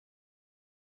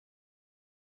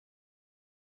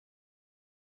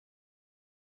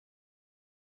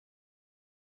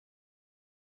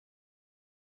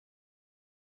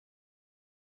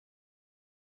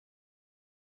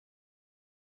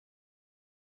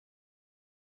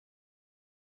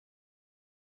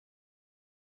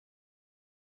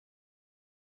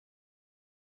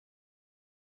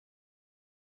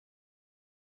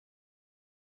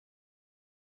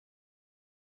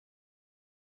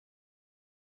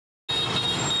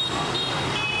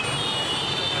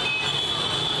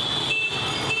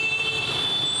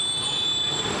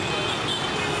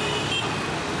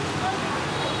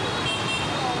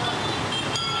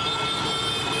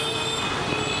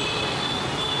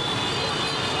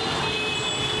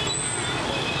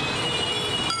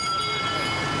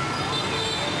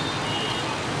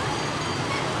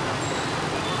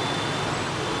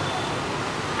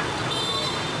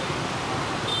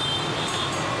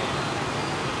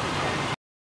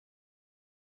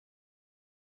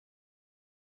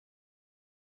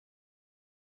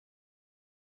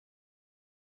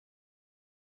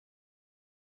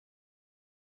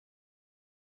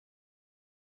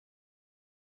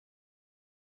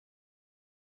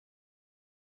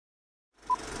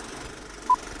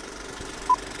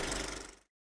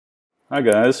Hi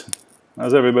guys,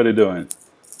 how's everybody doing?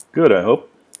 Good, I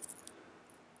hope.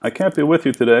 I can't be with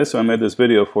you today, so I made this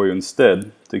video for you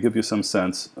instead to give you some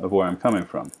sense of where I'm coming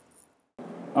from.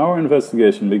 Our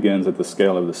investigation begins at the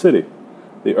scale of the city,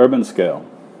 the urban scale.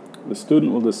 The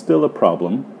student will distill a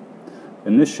problem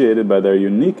initiated by their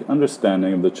unique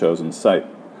understanding of the chosen site,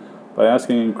 by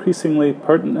asking increasingly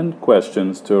pertinent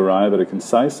questions to arrive at a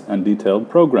concise and detailed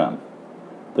program,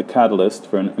 the catalyst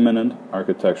for an imminent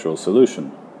architectural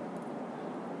solution.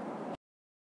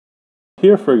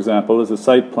 Here, for example, is a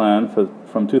site plan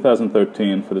from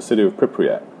 2013 for the city of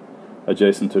Pratt,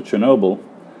 adjacent to Chernobyl.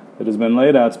 It has been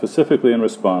laid out specifically in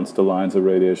response to lines of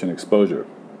radiation exposure.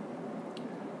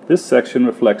 This section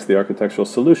reflects the architectural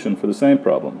solution for the same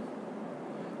problem,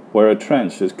 where a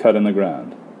trench is cut in the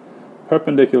ground,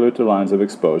 perpendicular to lines of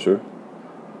exposure,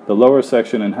 the lower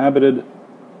section inhabited,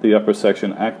 the upper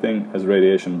section acting as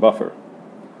radiation buffer.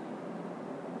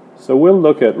 So we'll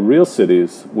look at real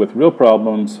cities with real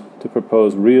problems to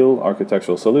propose real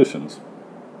architectural solutions.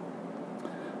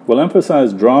 We'll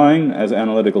emphasize drawing as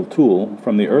analytical tool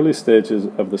from the early stages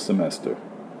of the semester.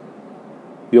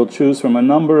 You'll choose from a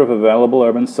number of available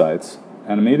urban sites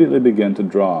and immediately begin to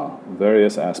draw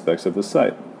various aspects of the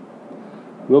site.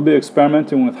 We'll be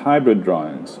experimenting with hybrid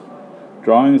drawings,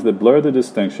 drawings that blur the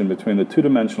distinction between the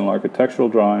two-dimensional architectural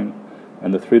drawing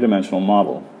and the three-dimensional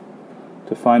model,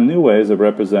 to find new ways of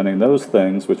representing those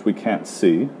things which we can't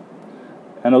see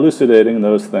and elucidating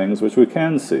those things which we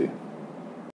can see.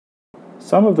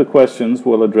 Some of the questions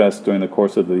we'll address during the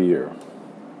course of the year.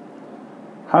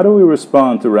 How do we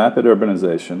respond to rapid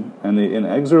urbanization and the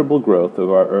inexorable growth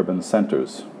of our urban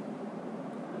centers?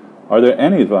 Are there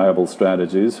any viable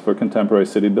strategies for contemporary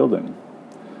city building?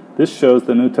 This shows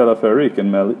the new teleferique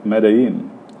in Medellin,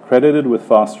 credited with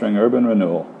fostering urban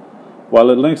renewal, while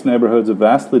it links neighborhoods of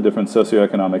vastly different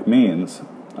socioeconomic means,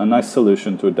 a nice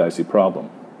solution to a dicey problem.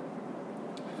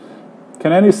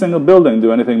 Can any single building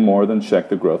do anything more than check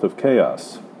the growth of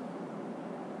chaos?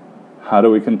 How do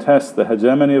we contest the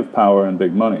hegemony of power and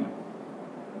big money?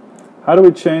 How do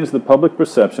we change the public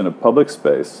perception of public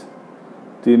space,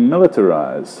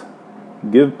 demilitarize,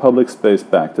 give public space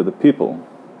back to the people,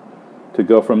 to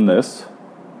go from this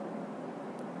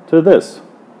to this?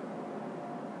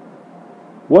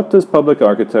 What does public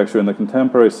architecture in the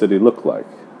contemporary city look like?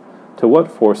 To what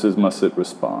forces must it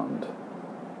respond?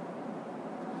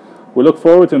 We look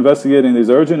forward to investigating these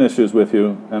urgent issues with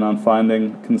you and on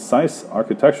finding concise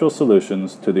architectural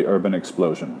solutions to the urban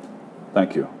explosion.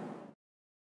 Thank you.